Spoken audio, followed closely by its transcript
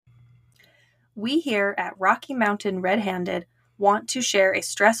We here at Rocky Mountain Red-Handed want to share a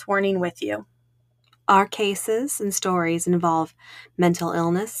stress warning with you. Our cases and stories involve mental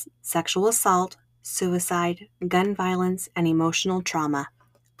illness, sexual assault, suicide, gun violence, and emotional trauma.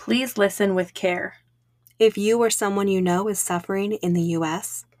 Please listen with care. If you or someone you know is suffering in the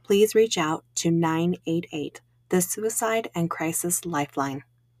U.S., please reach out to 988, the Suicide and Crisis Lifeline.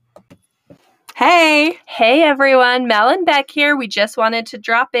 Hey! Hey everyone, Mel and Beck here. We just wanted to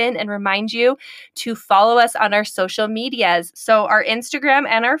drop in and remind you to follow us on our social medias. So our Instagram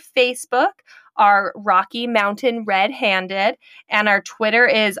and our Facebook are Rocky Mountain Red-Handed, and our Twitter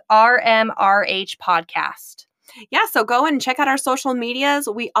is RMRH Podcast. Yeah, so go and check out our social medias.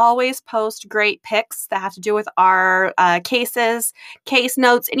 We always post great pics that have to do with our cases, case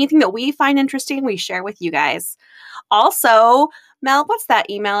notes, anything that we find interesting, we share with you guys. Also, Mel, what's that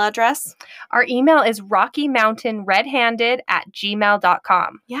email address? Our email is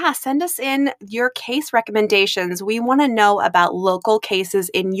rockymountainredhanded@gmail.com. Yeah, send us in your case recommendations. We want to know about local cases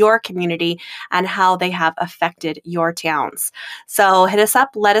in your community and how they have affected your towns. So hit us up.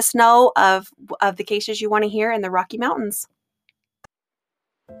 Let us know of the cases you want to hear in the Rocky Mountains.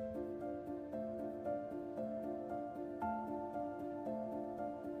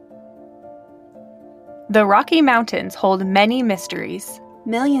 The Rocky Mountains hold many mysteries.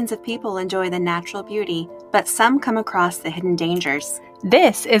 Millions of people enjoy the natural beauty, but some come across the hidden dangers.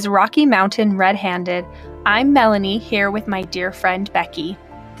 This is Rocky Mountain Red-Handed. I'm Melanie, here with my dear friend Becky.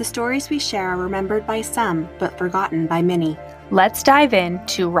 The stories we share are remembered by some, but forgotten by many. Let's dive in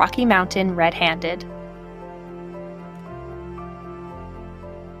to Rocky Mountain Red-Handed.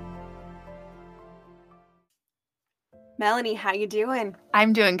 Melanie, how you doing?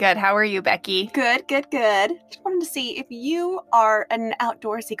 I'm doing good. How are you, Becky? Good. Just wanted to see if you are an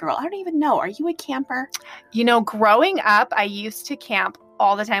outdoorsy girl. I don't even know. Are you a camper? You know, growing up, I used to camp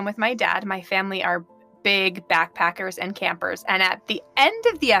all the time with my dad. My family are big backpackers and campers. And at the end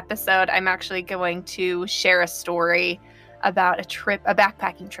of the episode, I'm actually going to share a story about a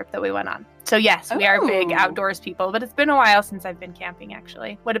backpacking trip that we went on. So yes, we are big outdoors people, but it's been a while since I've been camping,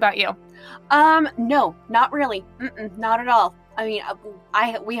 actually. What about you? No, not really. Not at all. I mean,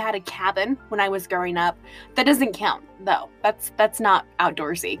 we had a cabin when I was growing up. That doesn't count, though. That's not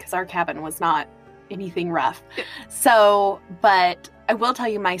outdoorsy because our cabin was not anything rough. So, but I will tell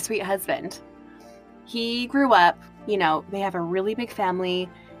you, my sweet husband, he grew up, you know, they have a really big family.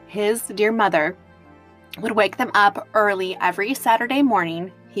 His dear mother would wake them up early every Saturday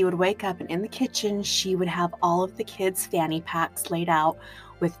morning. He would wake up and in the kitchen, she would have all of the kids' fanny packs laid out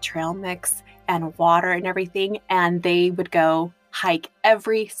with trail mix and water and everything. And they would go hike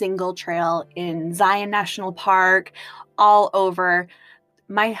every single trail in Zion National Park, all over.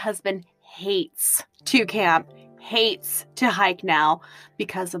 My husband hates to camp, hates to hike now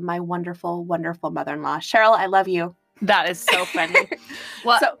because of my wonderful, wonderful mother-in-law. Cheryl, I love you. That is so funny.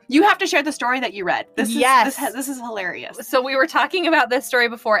 Well, so you have to share the story that you read. This is hilarious. So we were talking about this story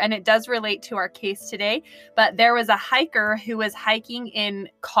before, and it does relate to our case today. But there was a hiker who was hiking in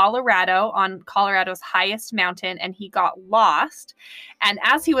Colorado on Colorado's highest mountain, and he got lost. And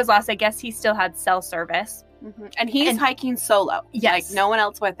as he was lost, I guess he still had cell service. Mm-hmm. And he's hiking solo. Yes. Like no one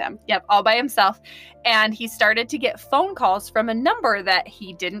else with him. Yep, all by himself. And he started to get phone calls from a number that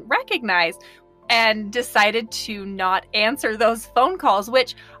he didn't recognize, and decided to not answer those phone calls,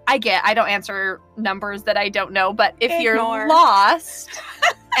 which I get. I don't answer numbers that I don't know, but if you're lost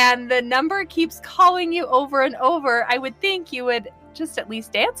and the number keeps calling you over and over, I would think you would just at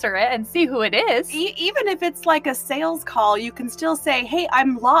least answer it and see who it is. Even if it's like a sales call, you can still say, hey,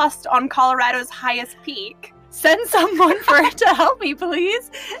 I'm lost on Colorado's highest peak. Send someone to help me,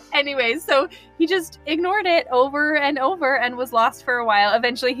 please. Anyways, so he just ignored it over and over and was lost for a while.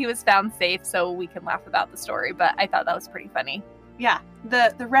 Eventually he was found safe, so we can laugh about the story, but I thought that was pretty funny. Yeah,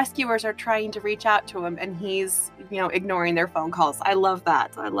 the rescuers are trying to reach out to him and he's, ignoring their phone calls. I love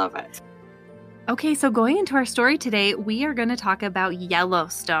that. I love it. Okay, so going into our story today, we are going to talk about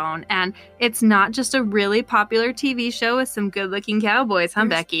Yellowstone. And it's not just a really popular TV show with some good-looking cowboys, huh,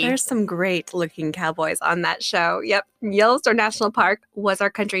 Becky? There's some great-looking cowboys on that show. Yep. Yellowstone National Park was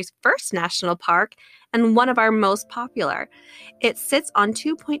our country's first national park and one of our most popular. It sits on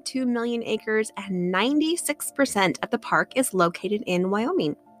 2.2 million acres and 96% of the park is located in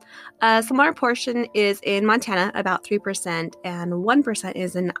Wyoming. A smaller portion is in Montana, about 3%, and 1%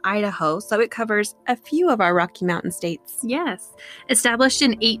 is in Idaho, so it covers a few of our Rocky Mountain states. Yes. Established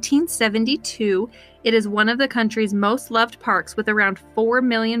in 1872, it is one of the country's most loved parks with around 4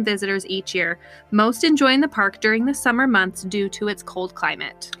 million visitors each year, most enjoying the park during the summer months due to its cold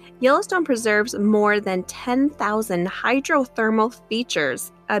climate. Yellowstone preserves more than 10,000 hydrothermal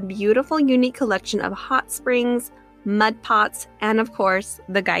features, a beautiful, unique collection of hot springs, mud pots, and of course,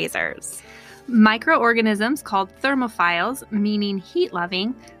 the geysers. Microorganisms called thermophiles, meaning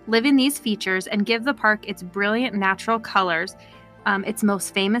heat-loving, live in these features and give the park its brilliant natural colors. Its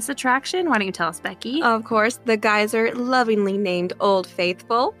most famous attraction, why don't you tell us, Becky? Of course, the geyser, lovingly named Old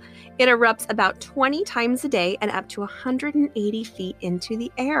Faithful. It erupts about 20 times a day and up to 180 feet into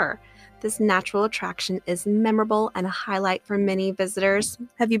the air. This natural attraction is memorable and a highlight for many visitors.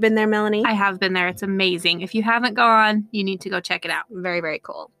 Have you been there, Melanie? I have been there. It's amazing. If you haven't gone, you need to go check it out. Very, very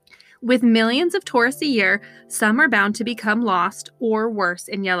cool. With millions of tourists a year, some are bound to become lost or worse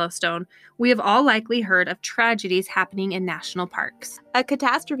in Yellowstone. We have all likely heard of tragedies happening in national parks. A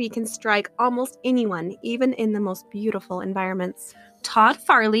catastrophe can strike almost anyone, even in the most beautiful environments. Todd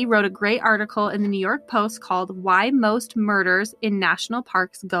Farley wrote a great article in the New York Post called Why Most Murders in National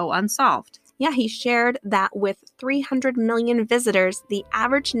Parks Go Unsolved. Yeah, he shared that with 300 million visitors, the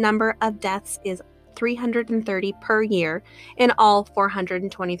average number of deaths is 330 per year in all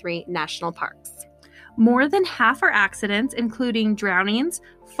 423 national parks. More than half are accidents, including drownings,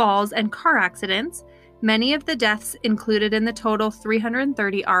 falls, and car accidents. Many of the deaths included in the total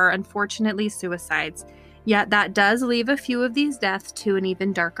 330 are unfortunately suicides. Yet that does leave a few of these deaths to an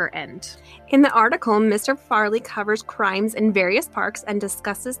even darker end. In the article, Mr. Farley covers crimes in various parks and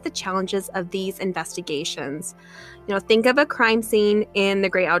discusses the challenges of these investigations. Think of a crime scene in the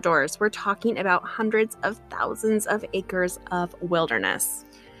great outdoors. We're talking about hundreds of thousands of acres of wilderness.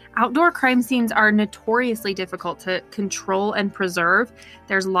 Outdoor crime scenes are notoriously difficult to control and preserve.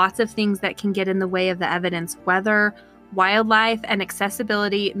 There's lots of things that can get in the way of the evidence. Weather, wildlife, and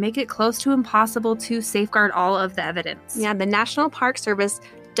accessibility make it close to impossible to safeguard all of the evidence. Yeah, the National Park Service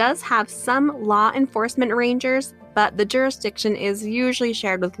does have some law enforcement rangers, but the jurisdiction is usually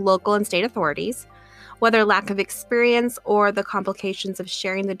shared with local and state authorities. Whether lack of experience or the complications of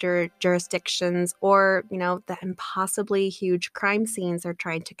sharing the jurisdictions or, the impossibly huge crime scenes they're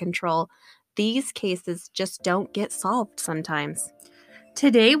trying to control, these cases just don't get solved sometimes.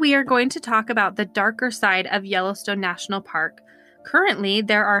 Today, we are going to talk about the darker side of Yellowstone National Park. Currently,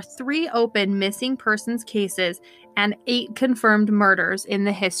 there are 3 open missing persons cases and 8 confirmed murders in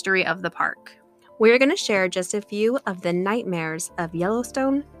the history of the park. We're going to share just a few of the nightmares of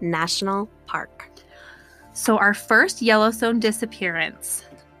Yellowstone National Park. So our first Yellowstone disappearance.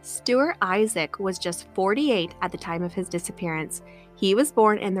 Stuart Isaac was just 48 at the time of his disappearance. He was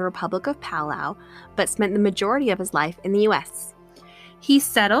born in the Republic of Palau, but spent the majority of his life in the U.S. He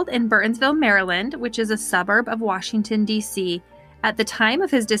settled in Burtonsville, Maryland, which is a suburb of Washington, D.C. At the time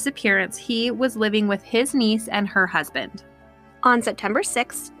of his disappearance, he was living with his niece and her husband. On September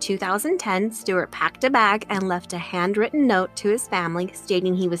 6, 2010, Stuart packed a bag and left a handwritten note to his family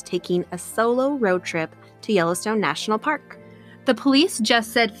stating he was taking a solo road trip to Yellowstone National Park. The police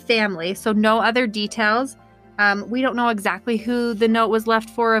just said family, so no other details. We don't know exactly who the note was left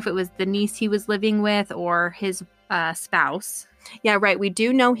for, if it was the niece he was living with or his spouse. Yeah, right. We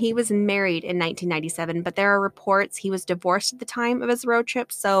do know he was married in 1997, but there are reports he was divorced at the time of his road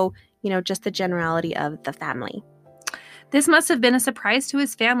trip, so, just the generality of the family. This must have been a surprise to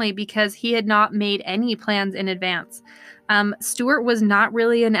his family because he had not made any plans in advance. Stuart was not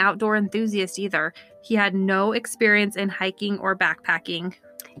really an outdoor enthusiast either. He had no experience in hiking or backpacking.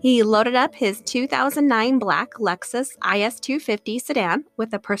 He loaded up his 2009 black Lexus IS250 sedan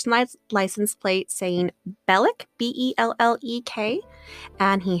with a personalized license plate saying Bellick, B-E-L-L-E-K,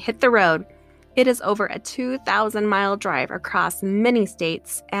 and he hit the road. It is over a 2,000-mile drive across many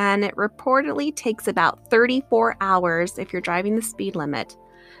states, and it reportedly takes about 34 hours if you're driving the speed limit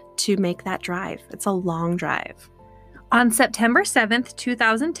to make that drive. It's a long drive. On September 7th,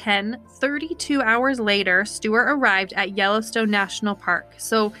 2010, 32 hours later, Stuart arrived at Yellowstone National Park.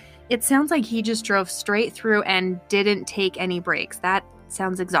 So it sounds like he just drove straight through and didn't take any breaks. That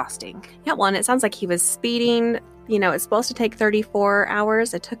sounds exhausting. Yeah, well, and it sounds like he was speeding. It's supposed to take 34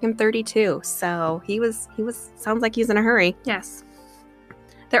 hours. It took him 32. So he sounds like he's in a hurry. Yes.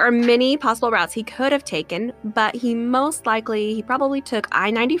 There are many possible routes he could have taken, but he probably took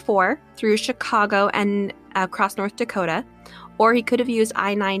I-94 through Chicago and across North Dakota, or he could have used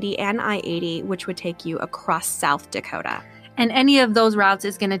I-90 and I-80, which would take you across South Dakota. And any of those routes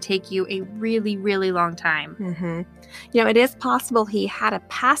is going to take you a really, really long time. Mm-hmm. It is possible he had a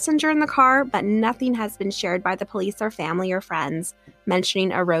passenger in the car, but nothing has been shared by the police or family or friends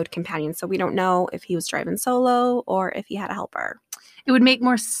mentioning a road companion. So we don't know if he was driving solo or if he had a helper. It would make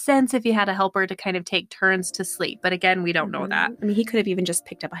more sense if he had a helper to kind of take turns to sleep. But again, we don't know that. I mean, he could have even just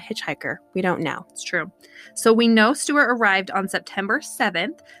picked up a hitchhiker. We don't know. It's true. So we know Stuart arrived on September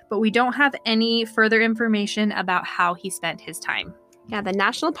 7th, but we don't have any further information about how he spent his time. Yeah, the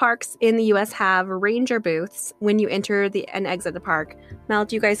national parks in the U.S. have ranger booths when you enter and exit the park. Mel,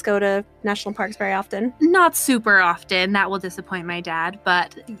 do you guys go to national parks very often? Not super often. That will disappoint my dad,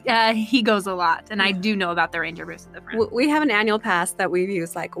 but he goes a lot, and I do know about the ranger booths at the front. We have an annual pass that we've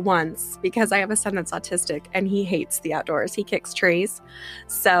used like once because I have a son that's autistic and he hates the outdoors. He kicks trees.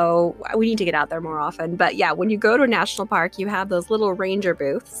 So we need to get out there more often. But yeah, when you go to a national park, you have those little ranger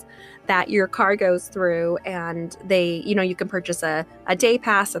booths that your car goes through, and you can purchase a day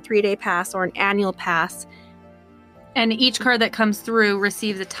pass, a 3-day pass, or an annual pass. And each car that comes through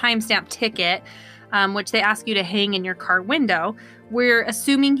receives a timestamp ticket, which they ask you to hang in your car window. We're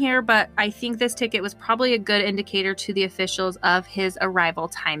assuming here, but I think this ticket was probably a good indicator to the officials of his arrival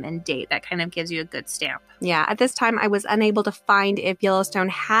time and date. That kind of gives you a good stamp. Yeah, at this time, I was unable to find if Yellowstone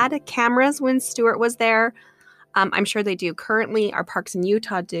had cameras when Stuart was there. I'm sure they do. Currently, our parks in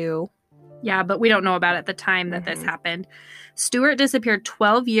Utah do. Yeah, but we don't know about it at the time that this happened. Stuart disappeared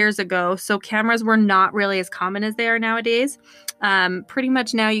 12 years ago, so cameras were not really as common as they are nowadays. Pretty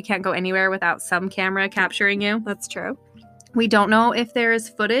much now you can't go anywhere without some camera capturing you. That's true. We don't know if there is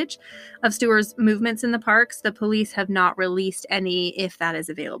footage of Stuart's movements in the parks. The police have not released any if that is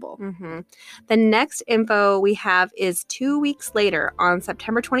available. The next info we have is 2 weeks later, on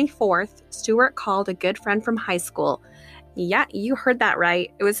September 24th, Stuart called a good friend from high school. Yeah, you heard that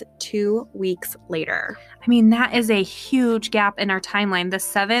right. It was 2 weeks later. I mean, that is a huge gap in our timeline. The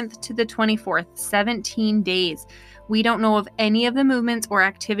 7th to the 24th, 17 days. We don't know of any of the movements or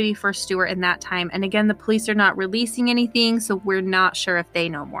activity for Stuart in that time. And again, the police are not releasing anything, so we're not sure if they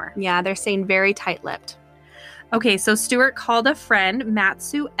know more. Yeah, they're staying very tight-lipped. Okay, so Stuart called a friend,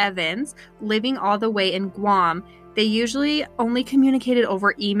 Matsu Evans, living all the way in Guam. They usually only communicated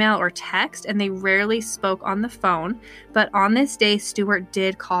over email or text, and they rarely spoke on the phone. But on this day, Stuart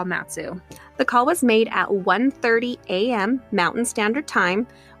did call Matsu. The call was made at 1:30 a.m. Mountain Standard Time,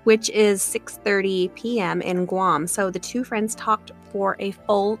 which is 6:30 p.m. in Guam. So the two friends talked for a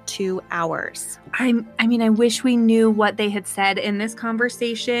full 2 hours. I mean, I wish we knew what they had said in this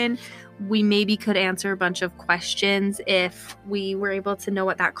conversation. We maybe could answer a bunch of questions if we were able to know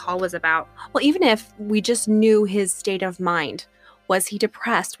what that call was about. Well, even if we just knew his state of mind. Was he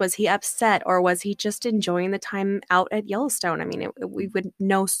depressed? Was he upset? Or was he just enjoying the time out at Yellowstone? I mean, we would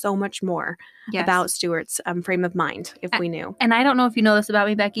know so much more about Stuart's frame of mind if we knew. And I don't know if you know this about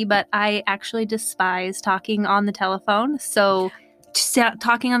me, Becky, but I actually despise talking on the telephone. So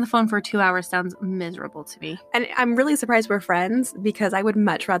talking on the phone for 2 hours sounds miserable to me. And I'm really surprised we're friends because I would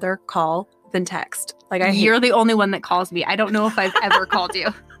much rather call than text. You're the only one that calls me. I don't know if I've ever called you.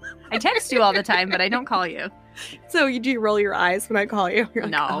 I text you all the time, but I don't call you. So do you roll your eyes when I call you? You're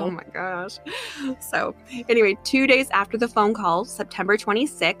like, no. Oh my gosh. So anyway, 2 days after the phone call, September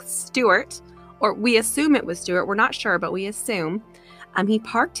 26th, Stuart, or we assume it was Stuart, we're not sure, but we assume, he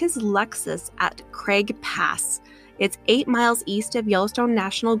parked his Lexus at Craig Pass. It's 8 miles east of Yellowstone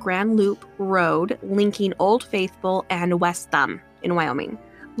National Grand Loop Road, linking Old Faithful and West Thumb in Wyoming.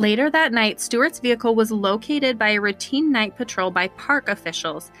 Later that night, Stuart's vehicle was located by a routine night patrol by park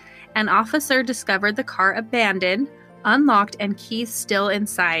officials. An officer discovered the car abandoned, unlocked, and keys still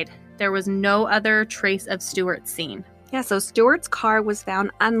inside. There was no other trace of Stuart seen. Yeah, so Stuart's car was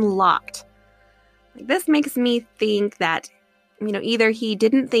found unlocked. This makes me think that, either he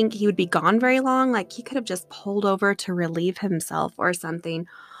didn't think he would be gone very long, like he could have just pulled over to relieve himself or something,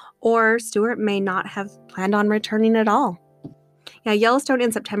 or Stuart may not have planned on returning at all. Yeah, Yellowstone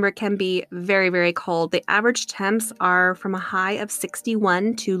in September can be very, very cold. The average temps are from a high of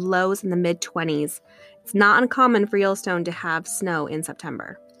 61 to lows in the mid-20s. It's not uncommon for Yellowstone to have snow in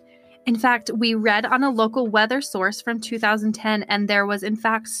September. In fact, we read on a local weather source from 2010, and there was, in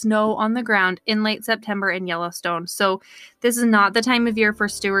fact, snow on the ground in late September in Yellowstone. So this is not the time of year for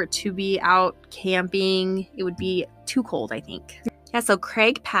Stuart to be out camping. It would be too cold, I think. Yeah, so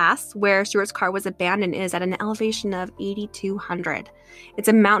Craig Pass, where Stuart's car was abandoned, is at an elevation of 8,200. It's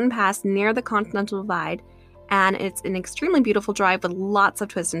a mountain pass near the Continental Divide, and it's an extremely beautiful drive with lots of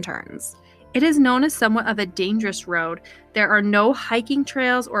twists and turns. It is known as somewhat of a dangerous road. There are no hiking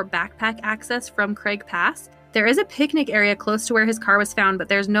trails or backpack access from Craig Pass. There is a picnic area close to where his car was found, but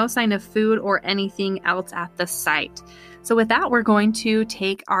there's no sign of food or anything else at the site. So with that, we're going to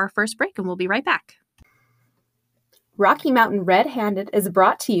take our first break, and we'll be right back. Rocky Mountain Red-Handed is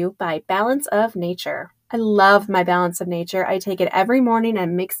brought to you by Balance of Nature. I love my Balance of Nature. I take it every morning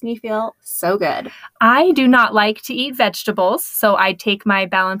and it makes me feel so good. I do not like to eat vegetables, so I take my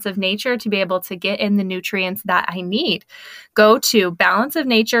Balance of Nature to be able to get in the nutrients that I need. Go to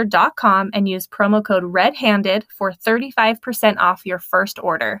balanceofnature.com and use promo code REDHANDED for 35% off your first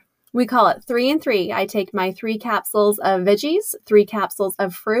order. We call it 3 and 3. I take my 3 capsules of veggies, 3 capsules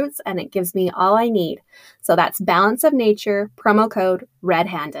of fruits, and it gives me all I need. So that's Balance of Nature, promo code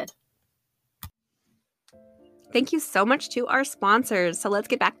RED-HANDED. Thank you so much to our sponsors. So let's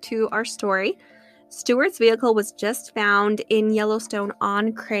get back to our story. Stewart's vehicle was just found in Yellowstone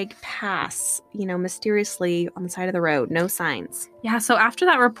on Craig Pass, mysteriously on the side of the road, no signs. Yeah, so after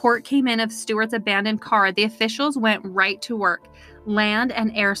that report came in of Stewart's abandoned car, the officials went right to work. Land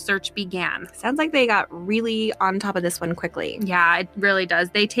and air search began. Sounds like they got really on top of this one quickly. Yeah, it really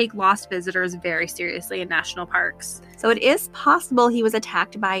does. They take lost visitors very seriously in national parks. So it is possible he was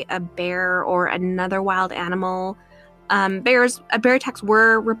attacked by a bear or another wild animal. Bear attacks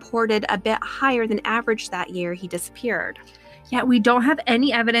were reported a bit higher than average that year he disappeared. Yeah, we don't have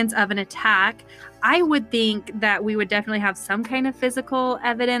any evidence of an attack. I would think that we would definitely have some kind of physical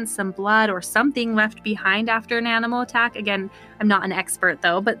evidence, some blood or something left behind after an animal attack. Again, I'm not an expert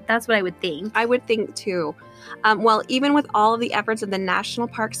though, but that's what I would think. I would think too. Even with all of the efforts of the National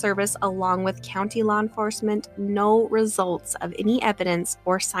Park Service along with county law enforcement, no results of any evidence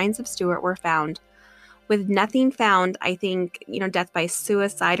or signs of Stewart were found. With nothing found, I think, death by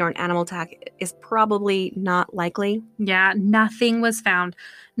suicide or an animal attack is probably not likely. Yeah, nothing was found.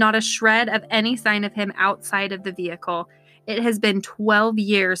 Not a shred of any sign of him outside of the vehicle. It has been 12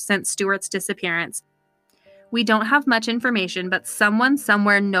 years since Stewart's disappearance. We don't have much information, but someone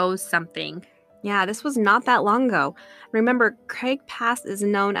somewhere knows something. Yeah, this was not that long ago. Remember, Craig Pass is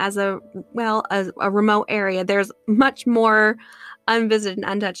known as a remote area. There's much more unvisited and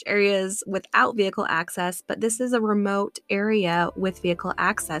untouched areas without vehicle access, but this is a remote area with vehicle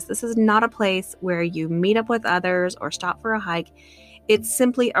access. This is not a place where you meet up with others or stop for a hike. It's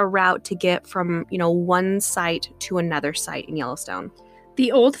simply a route to get from, one site to another site in Yellowstone.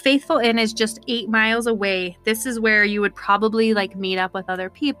 The Old Faithful Inn is just 8 miles away. This is where you would probably meet up with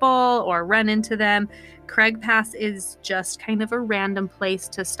other people or run into them. Craig Pass is just kind of a random place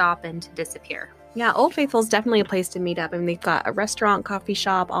to stop and to disappear. Yeah, Old Faithful is definitely a place to meet up. They've got a restaurant, coffee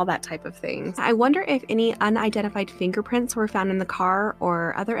shop, all that type of thing. I wonder if any unidentified fingerprints were found in the car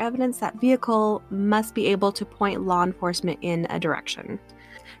or other evidence. That vehicle must be able to point law enforcement in a direction.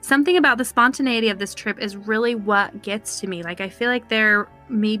 Something about the spontaneity of this trip is really what gets to me. I feel like there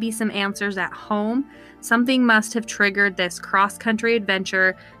may be some answers at home. Something must have triggered this cross-country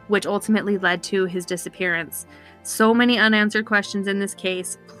adventure, which ultimately led to his disappearance. So many unanswered questions in this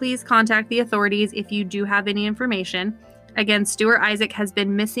case. Please contact the authorities if you do have any information. Again, Stuart Isaac has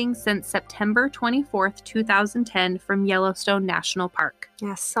been missing since September 24th, 2010 from Yellowstone National Park.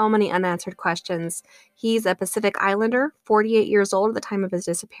 Yeah, so many unanswered questions. He's a Pacific Islander, 48 years old at the time of his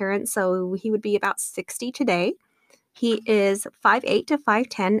disappearance, so he would be about 60 today. He is 5'8" to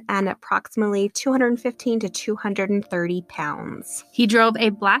 5'10" and approximately 215 to 230 pounds. He drove a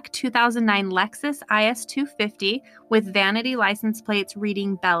black 2009 Lexus IS250 with vanity license plates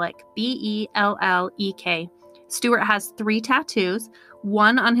reading Bellick, Bellek. Stewart has 3 tattoos,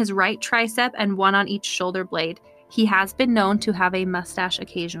 one on his right tricep and one on each shoulder blade. He has been known to have a mustache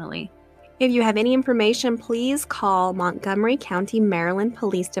occasionally. If you have any information, please call Montgomery County, Maryland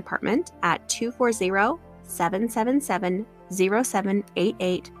Police Department at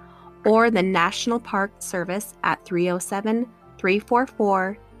 240-777-0788 or the National Park Service at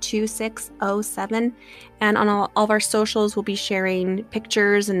 307-344-2607. And on all of our socials, we'll be sharing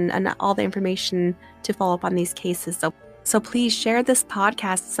pictures and all the information to follow up on these cases. So please share this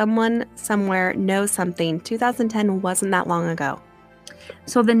podcast. Someone somewhere knows something. 2010 wasn't that long ago.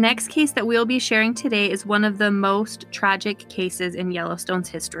 So the next case that we'll be sharing today is one of the most tragic cases in Yellowstone's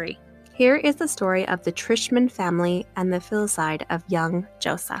history. Here is the story of the Trishman family and the filicide of young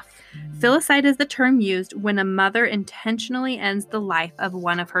Joseph. Filicide is the term used when a mother intentionally ends the life of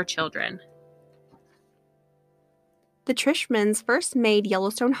one of her children. The Trishmans first made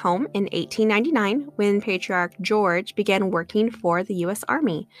Yellowstone home in 1899 when Patriarch George began working for the U.S.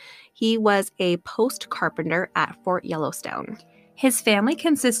 Army. He was a post carpenter at Fort Yellowstone. His family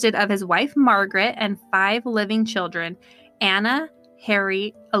consisted of his wife Margaret and 5 living children, Anna,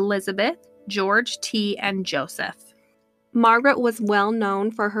 Harry, Elizabeth, George T., and Joseph. Margaret was well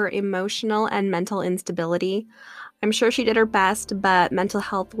known for her emotional and mental instability. I'm sure she did her best, but mental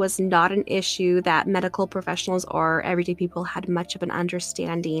health was not an issue that medical professionals or everyday people had much of an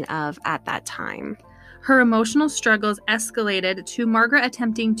understanding of at that time. Her emotional struggles escalated to Margaret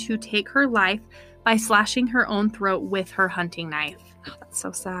attempting to take her life by slashing her own throat with her hunting knife. Oh, that's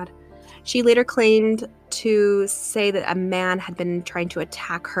so sad. She later claimed to say that a man had been trying to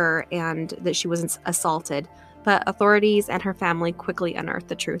attack her and that she was assaulted, but authorities and her family quickly unearthed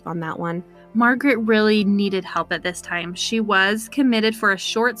the truth on that one. Margaret really needed help at this time. She was committed for a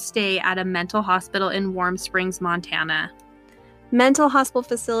short stay at a mental hospital in Warm Springs, Montana. Mental hospital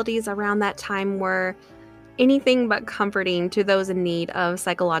facilities around that time were anything but comforting to those in need of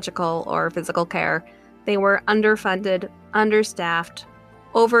psychological or physical care. They were underfunded, understaffed,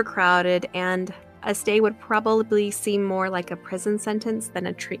 overcrowded, and a stay would probably seem more like a prison sentence than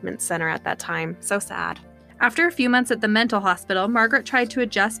a treatment center at that time. So sad. After a few months at the mental hospital, Margaret tried to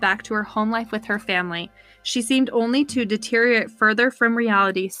adjust back to her home life with her family. She seemed only to deteriorate further from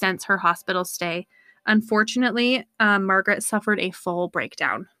reality since her hospital stay. Unfortunately, Margaret suffered a full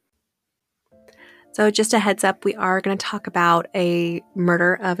breakdown. So just a heads up, we are going to talk about a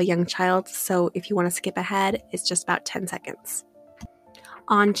murder of a young child. So if you want to skip ahead, it's just about 10 seconds.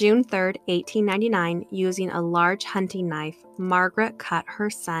 On June 3rd, 1899, using a large hunting knife, Margaret cut her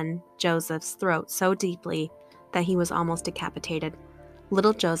son, Joseph's throat so deeply that he was almost decapitated.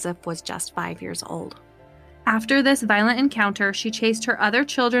 Little Joseph was just 5 years old. After this violent encounter, she chased her other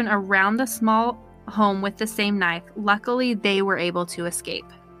children around the small home with the same knife. Luckily, they were able to escape.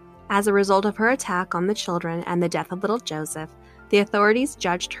 As a result of her attack on the children and the death of little Joseph, the authorities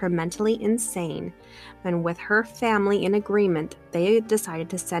judged her mentally insane, and with her family in agreement, they decided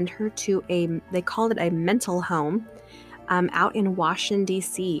to send her to they called it a mental home, out in Washington,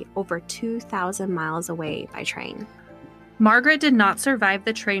 D.C., over 2,000 miles away by train. Margaret did not survive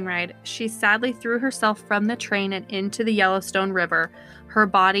the train ride. She sadly threw herself from the train and into the Yellowstone River. Her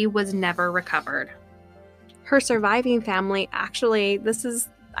body was never recovered. Her surviving family, actually,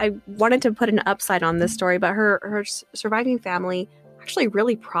 I wanted to put an upside on this story, but her surviving family actually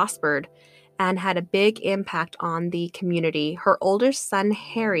really prospered and had a big impact on the community. Her oldest son,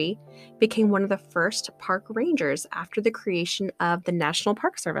 Harry, became one of the first park rangers after the creation of the National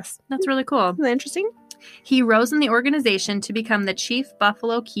Park Service. That's really cool. Isn't that interesting? He rose in the organization to become the chief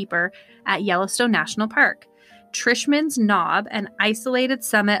buffalo keeper at Yellowstone National Park. Trishman's Knob, an isolated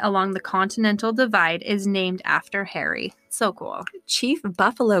summit along the Continental Divide, is named after Harry. So cool. Chief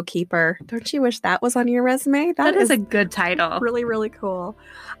Buffalo Keeper. Don't you wish that was on your resume? That is a good title. Really, really cool.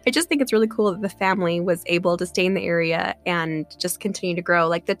 I just think it's really cool that the family was able to stay in the area and just continue to grow.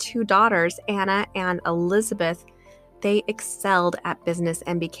 Like the two daughters, Anna and Elizabeth, they excelled at business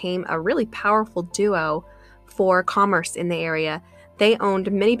and became a really powerful duo for commerce in the area. They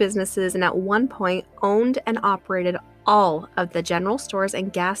owned many businesses and at one point owned and operated all of the general stores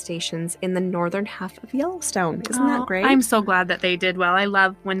and gas stations in the northern half of Yellowstone. Isn't that great? I'm so glad that they did well. I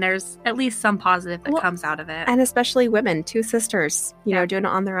love when there's at least some positive that comes out of it. And especially women, two sisters, you know, doing it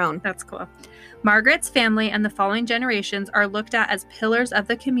on their own. That's cool. Margaret's family and the following generations are looked at as pillars of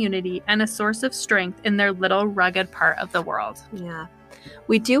the community and a source of strength in their little rugged part of the world. Yeah.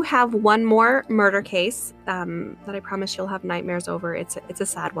 We do have one more murder case that I promise you'll have nightmares over. It's a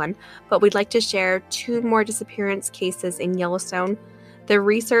sad one. But we'd like to share two more disappearance cases in Yellowstone. The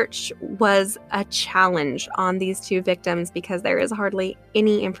research was a challenge on these two victims because there is hardly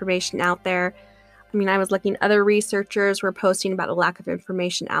any information out there. I mean, I was looking, other researchers were posting about a lack of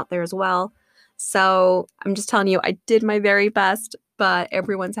information out there as well. So I'm just telling you, I did my very best, but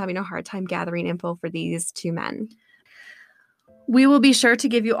everyone's having a hard time gathering info for these two men. We will be sure to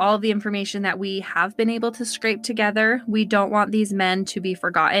give you all of the information that we have been able to scrape together. We don't want these men to be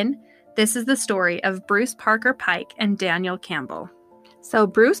forgotten. This is the story of Bruce Parker Pike and Daniel Campbell. So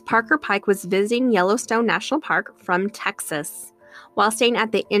Bruce Parker Pike was visiting Yellowstone National Park from Texas. While staying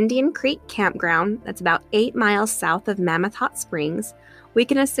at the Indian Creek Campground, that's about 8 miles south of Mammoth Hot Springs, we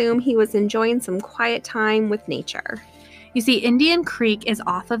can assume he was enjoying some quiet time with nature. You see, Indian Creek is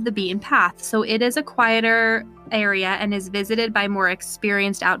off of the beaten path, so it is a quieter area and is visited by more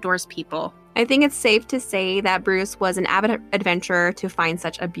experienced outdoors people. I think it's safe to say that Bruce was an avid adventurer to find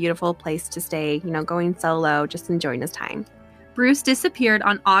such a beautiful place to stay, going solo, just enjoying his time. Bruce disappeared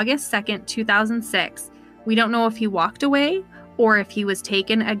on August 2nd, 2006. We don't know if he walked away or if he was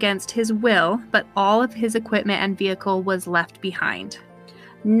taken against his will, but all of his equipment and vehicle was left behind.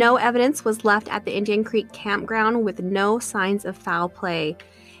 No evidence was left at the Indian Creek campground with no signs of foul play.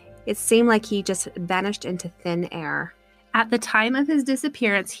 It seemed like he just vanished into thin air. At the time of his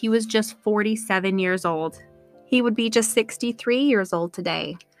disappearance, he was just 47 years old. He would be just 63 years old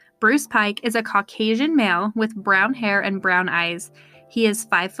today. Bruce Pike is a Caucasian male with brown hair and brown eyes. He is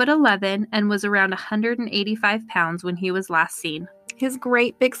 5'11" and was around 185 pounds when he was last seen. His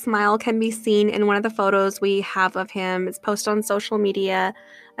great big smile can be seen in one of the photos we have of him. It's posted on social media.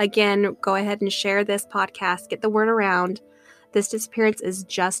 Again, go ahead and share this podcast. Get the word around. This disappearance is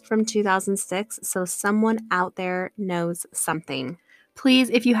just from 2006, so someone out there knows something. Please,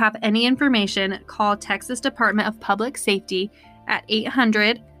 if you have any information, call Texas Department of Public Safety at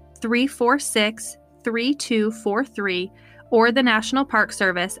 800-346-3243 or the National Park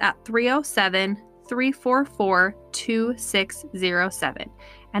Service at 307-344-2607.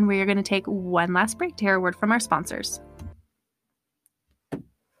 And we are going to take one last break to hear a word from our sponsors.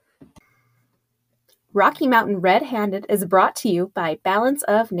 Rocky Mountain Red-Handed is brought to you by Balance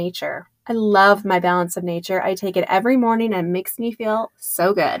of Nature. I love my Balance of Nature. I take it every morning and it makes me feel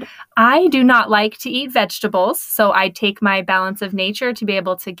so good. I do not like to eat vegetables, so I take my Balance of Nature to be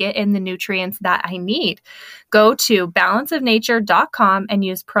able to get in the nutrients that I need. Go to balanceofnature.com and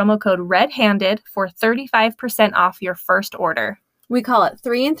use promo code REDHANDED for 35% off your first order. We call it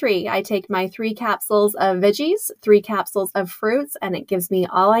 3 and 3. I take my 3 capsules of veggies, 3 capsules of fruits, and it gives me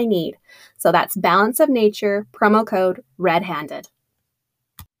all I need. So that's Balance of Nature, promo code REDHANDED.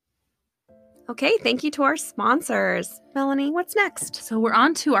 Okay, thank you to our sponsors. Melanie, what's next? So we're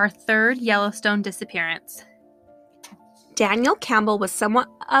on to our third Yellowstone disappearance. Daniel Campbell was somewhat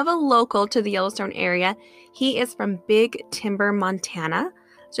of a local to the Yellowstone area. He is from Big Timber, Montana,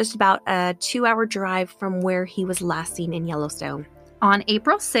 just about a 2-hour drive from where he was last seen in Yellowstone. On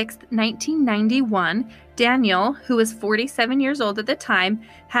April 6, 1991, Daniel, who was 47 years old at the time,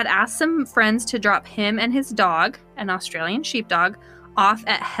 had asked some friends to drop him and his dog, an Australian sheepdog, off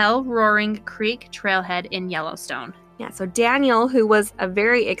at Hell Roaring Creek Trailhead in Yellowstone. Yeah, so Daniel, who was a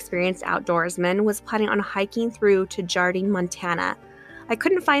very experienced outdoorsman, was planning on hiking through to Jardine, Montana. I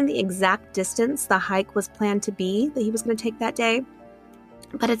couldn't find the exact distance the hike was planned to be that he was going to take that day,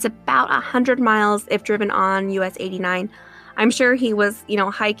 but it's about 100 miles if driven on US 89. I'm sure he was,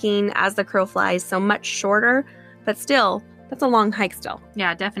 hiking as the crow flies, so much shorter, but still, that's a long hike still.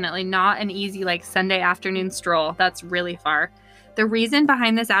 Yeah, definitely not an easy Sunday afternoon stroll. That's really far. The reason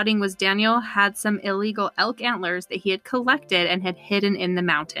behind this outing was Daniel had some illegal elk antlers that he had collected and had hidden in the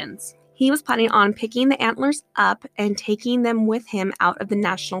mountains. He was planning on picking the antlers up and taking them with him out of the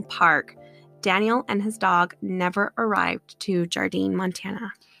national park. Daniel and his dog never arrived to Jardine,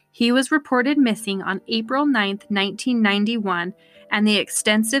 Montana. He was reported missing on April 9th, 1991, and the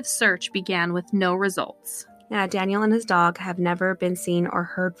extensive search began with no results. Yeah, Daniel and his dog have never been seen or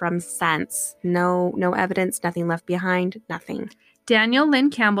heard from since. No evidence, nothing left behind, nothing. Daniel Lynn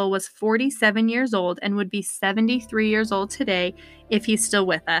Campbell was 47 years old and would be 73 years old today if he's still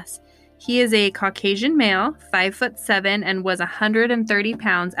with us. He is a Caucasian male, 5'7", and was 130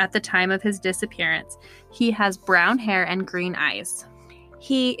 pounds at the time of his disappearance. He has brown hair and green eyes.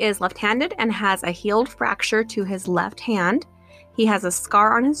 He is left-handed and has a healed fracture to his left hand. He has a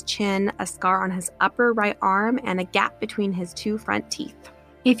scar on his chin, a scar on his upper right arm, and a gap between his 2 front teeth.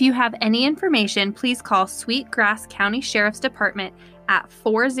 If you have any information, please call Sweetgrass County Sheriff's Department at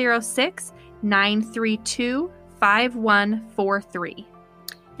 406-932-5143.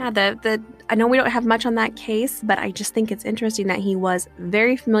 Yeah, I know we don't have much on that case, but I just think it's interesting that he was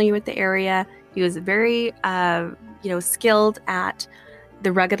very familiar with the area. He was very, skilled at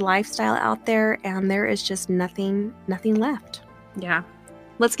the rugged lifestyle out there, and there is just nothing left. Yeah.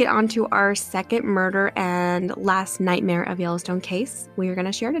 Let's get on to our second murder and last nightmare of Yellowstone case we are going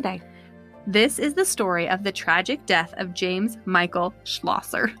to share today. This is the story of the tragic death of James Michael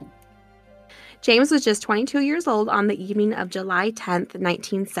Schlosser. James was just 22 years old on the evening of July 10th,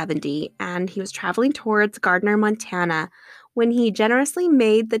 1970, and he was traveling towards Gardner, Montana, when he generously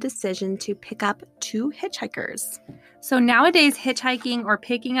made the decision to pick up 2 hitchhikers. So nowadays, hitchhiking or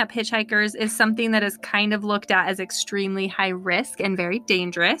picking up hitchhikers is something that is kind of looked at as extremely high risk and very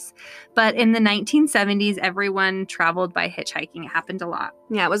dangerous. But in the 1970s, everyone traveled by hitchhiking. It happened a lot.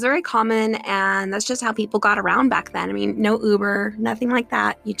 Yeah, it was very common, and that's just how people got around back then. I mean, no Uber, nothing like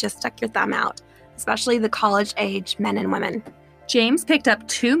that. You just stuck your thumb out, especially the college-age men and women. James picked up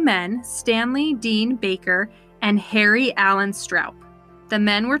 2 men, Stanley Dean Baker and Harry Allen Stroup. The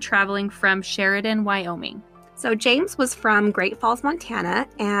men were traveling from Sheridan, Wyoming. So James was from Great Falls, Montana,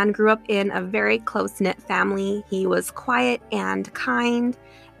 and grew up in a very close-knit family. He was quiet and kind,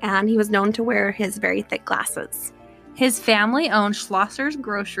 and he was known to wear his very thick glasses. His family owned Schlosser's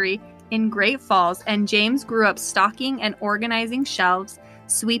Grocery in Great Falls, and James grew up stocking and organizing shelves,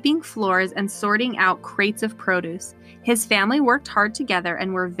 sweeping floors, and sorting out crates of produce. His family worked hard together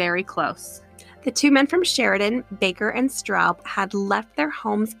and were very close. The 2 men from Sheridan, Baker and Stroup, had left their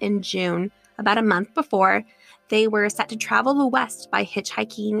homes in June, about a month before. They were set to travel the west by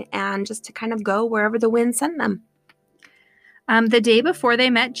hitchhiking and just to kind of go wherever the wind sent them. The day before they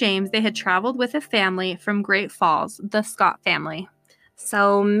met James, they had traveled with a family from Great Falls, the Scott family.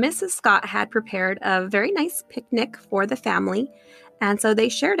 So Mrs. Scott had prepared a very nice picnic for the family, and so they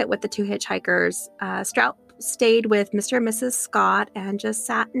shared it with the 2 hitchhikers. Stroup stayed with Mr. and Mrs. Scott and just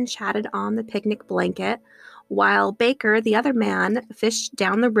sat and chatted on the picnic blanket, while Baker, the other man, fished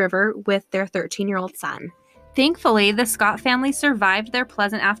down the river with their 13-year-old son. Thankfully, the Scott family survived their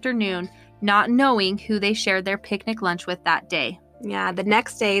pleasant afternoon, not knowing who they shared their picnic lunch with that day. Yeah, the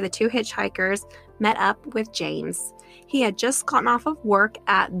next day, the two hitchhikers met up with James. He had just gotten off of work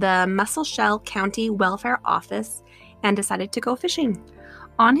at the Musselshell County Welfare Office and decided to go fishing.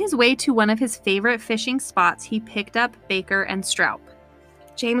 On his way to one of his favorite fishing spots, he picked up Baker and Stroup.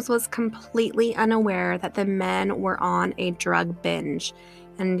 James was completely unaware that the men were on a drug binge,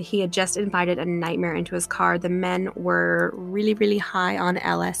 and he had just invited a nightmare into his car. The men were really, really high on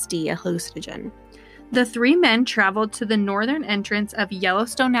LSD, a hallucinogen. The three men traveled to the northern entrance of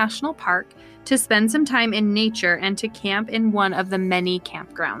Yellowstone National Park to spend some time in nature and to camp in one of the many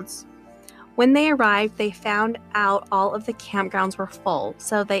campgrounds. When they arrived, they found out all of the campgrounds were full,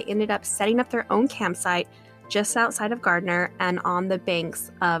 so they ended up setting up their own campsite just outside of Gardner and on the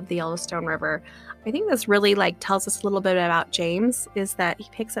banks of the Yellowstone River. I think this really tells us a little bit about James, is that he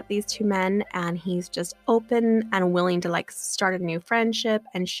picks up these two men and he's just open and willing to start a new friendship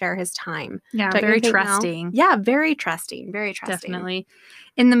and share his time. Yeah, Don't very you think, Mel? trusting. Yeah, very trusting. Very trusting. Definitely.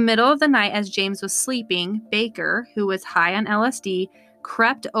 In the middle of the night, as James was sleeping, Baker, who was high on LSD,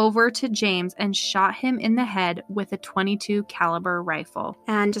 crept over to James and shot him in the head with a .22 caliber rifle.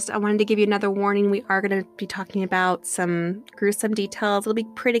 And I wanted to give you another warning. We are going to be talking about some gruesome details. It'll be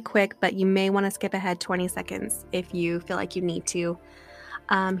pretty quick, but you may want to skip ahead 20 seconds if you feel like you need to.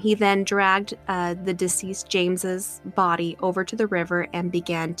 He then dragged the deceased James's body over to the river and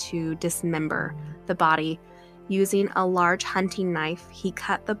began to dismember the body. Using a large hunting knife, he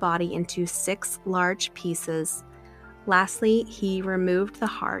cut the body into 6 large pieces. Lastly, he removed the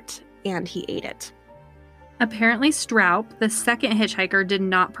heart and he ate it. Apparently, Stroup, the second hitchhiker, did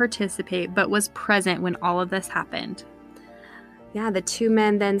not participate but was present when all of this happened. Yeah, the two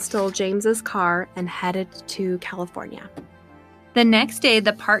men then stole James's car and headed to California. The next day,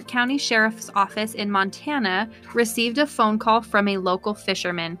 the Park County Sheriff's Office in Montana received a phone call from a local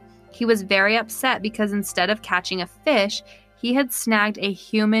fisherman. He was very upset because instead of catching a fish, he had snagged a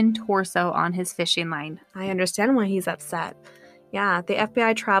human torso on his fishing line. I understand why he's upset. Yeah, the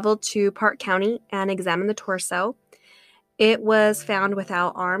FBI traveled to Park County and examined the torso. It was found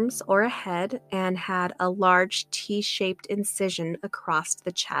without arms or a head and had a large T-shaped incision across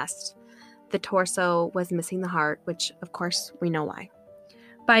the chest. The torso was missing the heart, which, of course, we know why.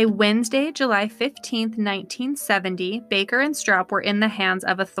 By Wednesday, July 15th, 1970, Baker and Stroup were in the hands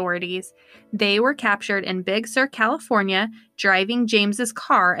of authorities. They were captured in Big Sur, California, driving James's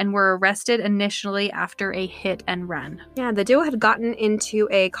car, and were arrested initially after a hit and run. Yeah, the duo had gotten into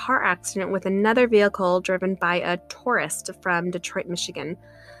a car accident with another vehicle driven by a tourist from Detroit, Michigan.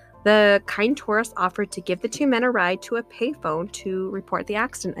 The kind tourist offered to give the two men a ride to a payphone to report the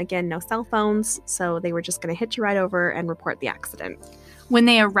accident. Again, no cell phones, so they were just going to hitch a ride over and report the accident. When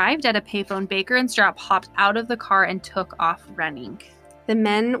they arrived at a payphone, Baker and Stroup hopped out of the car and took off running. The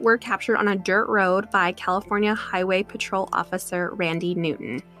men were captured on a dirt road by California Highway Patrol Officer Randy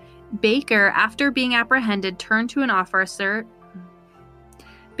Newton. Baker, after being apprehended, turned to an officer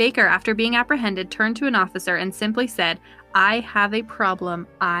and simply said, "I have a problem.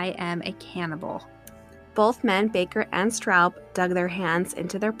 I am a cannibal." Both men, Baker and Stroup, dug their hands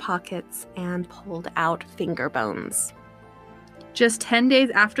into their pockets and pulled out finger bones. Just 10 days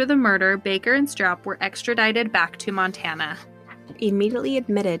after the murder, Baker and Stroup were extradited back to Montana. Immediately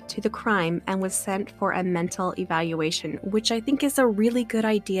admitted to the crime and was sent for a mental evaluation, which I think is a really good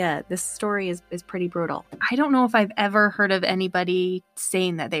idea. This story is pretty brutal. I don't know if I've ever heard of anybody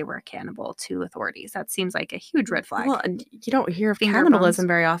saying that they were a cannibal to authorities. That seems like a huge red flag. Well, you don't hear of Finger cannibalism bones.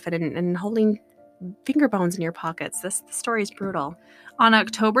 very often and holding finger bones in your pockets. This story is brutal. On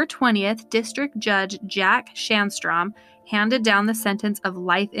October 20th, District Judge Jack Shandstrom handed down the sentence of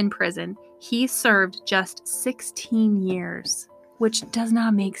life in prison. He served just 16 years, which does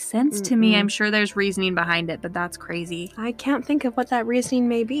not make sense to me. I'm sure there's reasoning behind it, but that's crazy. I can't think of what that reasoning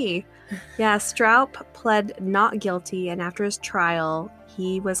may be. Yeah, Stroup pled not guilty, and after his trial,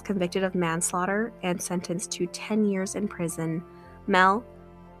 he was convicted of manslaughter and sentenced to 10 years in prison. Mel,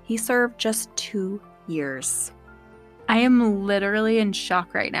 he served just 2 years. I am literally in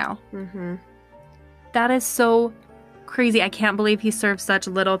shock right now. Mm-hmm. That is so crazy. I can't believe he served such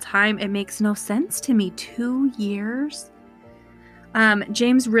little time. It makes no sense to me. 2 years?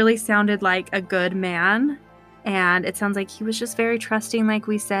 James really sounded like a good man, and it sounds like he was just very trusting, like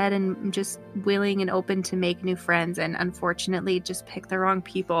we said, and just willing and open to make new friends, and unfortunately just picked the wrong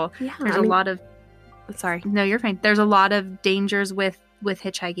people. Yeah, There's a lot of... Sorry. No, you're fine. There's a lot of dangers with with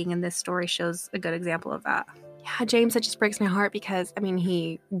hitchhiking, and this story shows a good example of that. Yeah, James, it just breaks my heart because,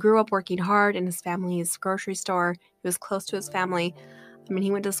 he grew up working hard in his family's grocery store. He was close to his family.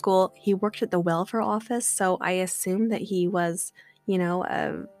 He went to school. He worked at the welfare office, so I assume that he was,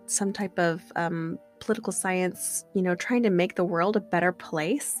 some type of political science, trying to make the world a better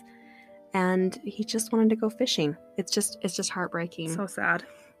place. And he just wanted to go fishing. It's just heartbreaking. So sad.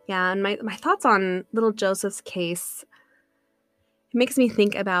 Yeah, and my thoughts on little Joseph's case, it makes me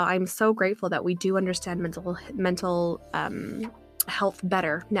think about, I'm so grateful that we do understand mental health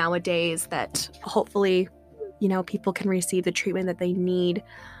better nowadays, that hopefully, people can receive the treatment that they need.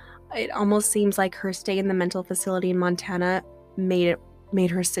 It almost seems like her stay in the mental facility in Montana made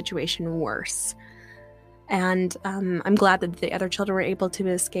her situation worse. And I'm glad that the other children were able to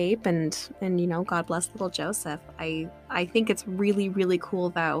escape, and God bless little Joseph. I think it's really, really cool,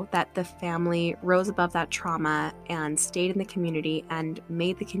 though, that the family rose above that trauma and stayed in the community and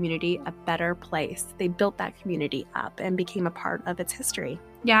made the community a better place. They built that community up and became a part of its history.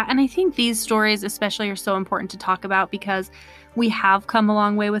 Yeah, and I think these stories especially are so important to talk about because we have come a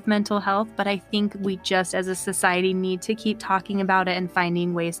long way with mental health, but I think we just as a society need to keep talking about it and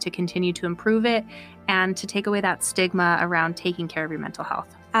finding ways to continue to improve it and to take away that stigma around taking care of your mental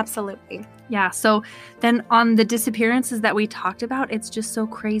health. Absolutely. Yeah, so then on the disappearances that we talked about, it's just so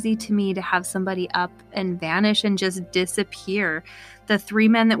crazy to me to have somebody up and vanish and just disappear. The 3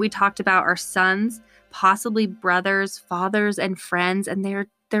 men that we talked about are sons, possibly brothers, fathers, and friends, and they're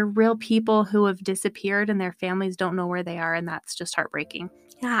real people who have disappeared and their families don't know where they are, and that's just heartbreaking.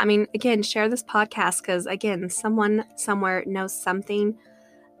 Yeah, again, share this podcast because, again, someone somewhere knows something.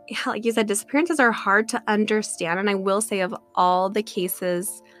 Yeah, like you said, disappearances are hard to understand, and I will say of all the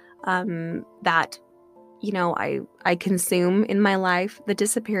cases that, I consume in my life, the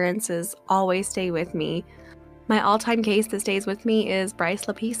disappearances always stay with me. My all-time case that stays with me is Bryce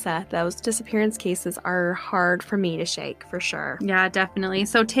Lapisa. Those disappearance cases are hard for me to shake, for sure. Yeah, definitely.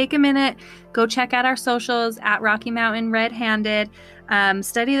 So take a minute, go check out our socials at Rocky Mountain Red Handed.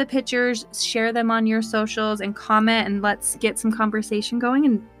 Study the pictures, share them on your socials, and comment, and let's get some conversation going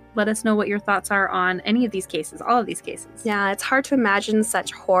and let us know what your thoughts are on any of these cases, all of these cases. Yeah, it's hard to imagine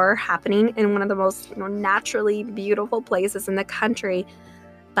such horror happening in one of the most naturally beautiful places in the country.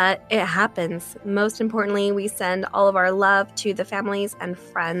 But it happens. Most importantly, we send all of our love to the families and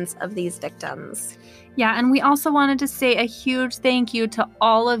friends of these victims. Yeah, and we also wanted to say a huge thank you to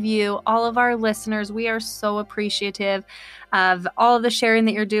all of you, all of our listeners. We are so appreciative of all of the sharing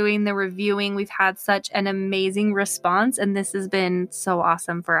that you're doing, the reviewing. We've had such an amazing response, and this has been so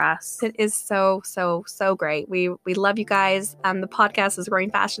awesome for us. It is so, so, so great. We love you guys. The podcast is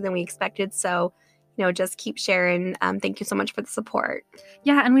growing faster than we expected, so just keep sharing. Thank you so much for the support.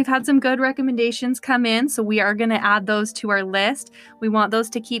 Yeah, and we've had some good recommendations come in, so we are going to add those to our list. We want those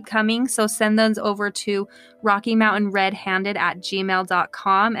to keep coming, so send those over to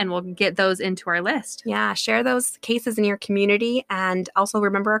rockymountainredhanded@gmail.com, and we'll get those into our list. Yeah, share those cases in your community, and also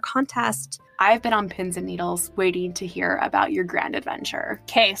remember our contest. I've been on pins and needles waiting to hear about your grand adventure.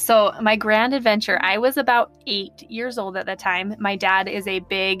 Okay, so my grand adventure, I was about 8 years old at the time. My dad is a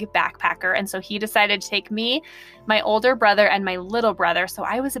big backpacker, and so he decided to take me, my older brother, and my little brother. So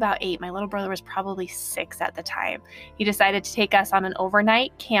I was about 8. My little brother was probably 6 at the time. He decided to take us on an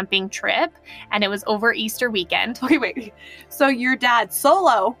overnight camping trip, and it was over Easter weekend. Okay, wait. So your dad,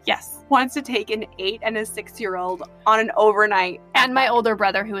 solo, Yes. wants to take an 8 and a 6-year-old on an overnight. And my older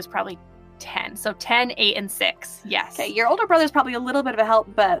brother, who was probably 10. So 10, 8, and 6. Yes. Okay, your older brother's probably a little bit of a help,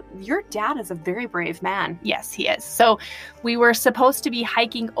 but your dad is a very brave man. Yes, he is. So we were supposed to be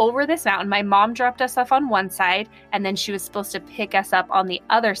hiking over this mountain. My mom dropped us off on one side, and then she was supposed to pick us up on the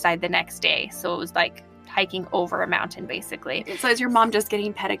other side the next day. So it was like hiking over a mountain, basically. So is your mom just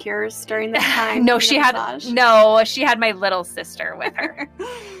getting pedicures during this time? No, she had my little sister with her.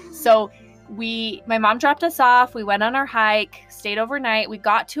 So my mom dropped us off. We went on our hike, stayed overnight. We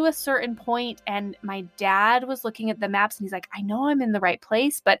got to a certain point, and my dad was looking at the maps, and he's like, I know I'm in the right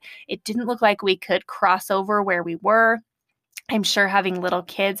place, but it didn't look like we could cross over where we were. I'm sure having little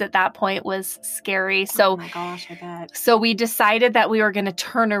kids at that point was scary. So, oh my gosh, I bet. So we decided that we were going to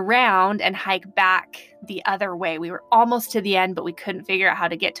turn around and hike back the other way. We were almost to the end, but we couldn't figure out how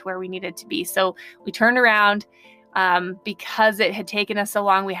to get to where we needed to be. So we turned around. Because it had taken us so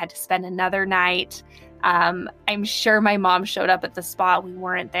long, we had to spend another night. I'm sure my mom showed up at the spot. We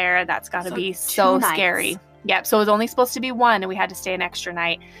weren't there. That's got to be so scary. Yep. So it was only supposed to be one, and we had to stay an extra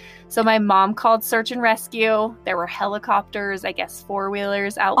night. So my mom called search and rescue. There were helicopters, I guess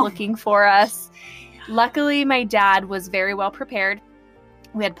 4-wheelers out looking for us. Luckily, my dad was very well prepared.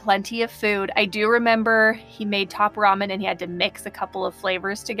 We had plenty of food. I do remember he made top ramen and he had to mix a couple of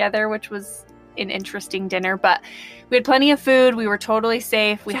flavors together, which was an interesting dinner. But we had plenty of food. We were totally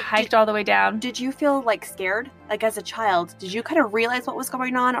safe. We hiked all the way down. Did you feel like scared? Like as a child, did you kind of realize what was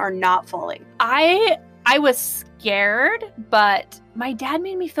going on or not fully? I was scared, but my dad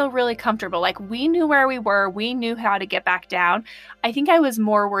made me feel really comfortable. Like we knew where we were. We knew how to get back down. I think I was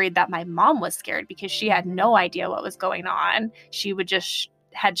more worried that my mom was scared because she had no idea what was going on. She would just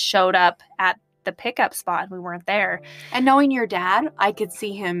had showed up at the pickup spot and we weren't there. And knowing your dad, I could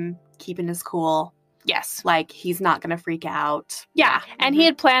see him keeping his cool. Yes. Like he's not going to freak out. Yeah. And he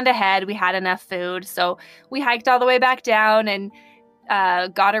had planned ahead. We had enough food. So we hiked all the way back down and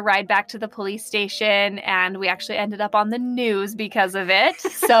got a ride back to the police station, and we actually ended up on the news because of it.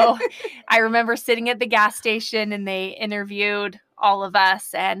 So I remember sitting at the gas station and they interviewed all of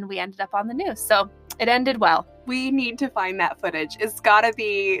us and we ended up on the news. So it ended well. We need to find that footage. It's got to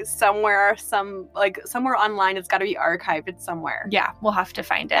be somewhere, somewhere online. It's got to be archived somewhere. Yeah, we'll have to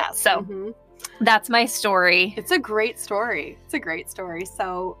find it. Yeah. So that's my story. It's a great story.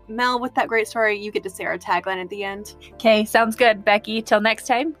 So, Mel, with that great story, you get to say our tagline at the end. Okay, sounds good. Becky, till next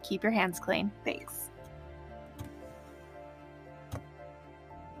time, keep your hands clean. Thanks.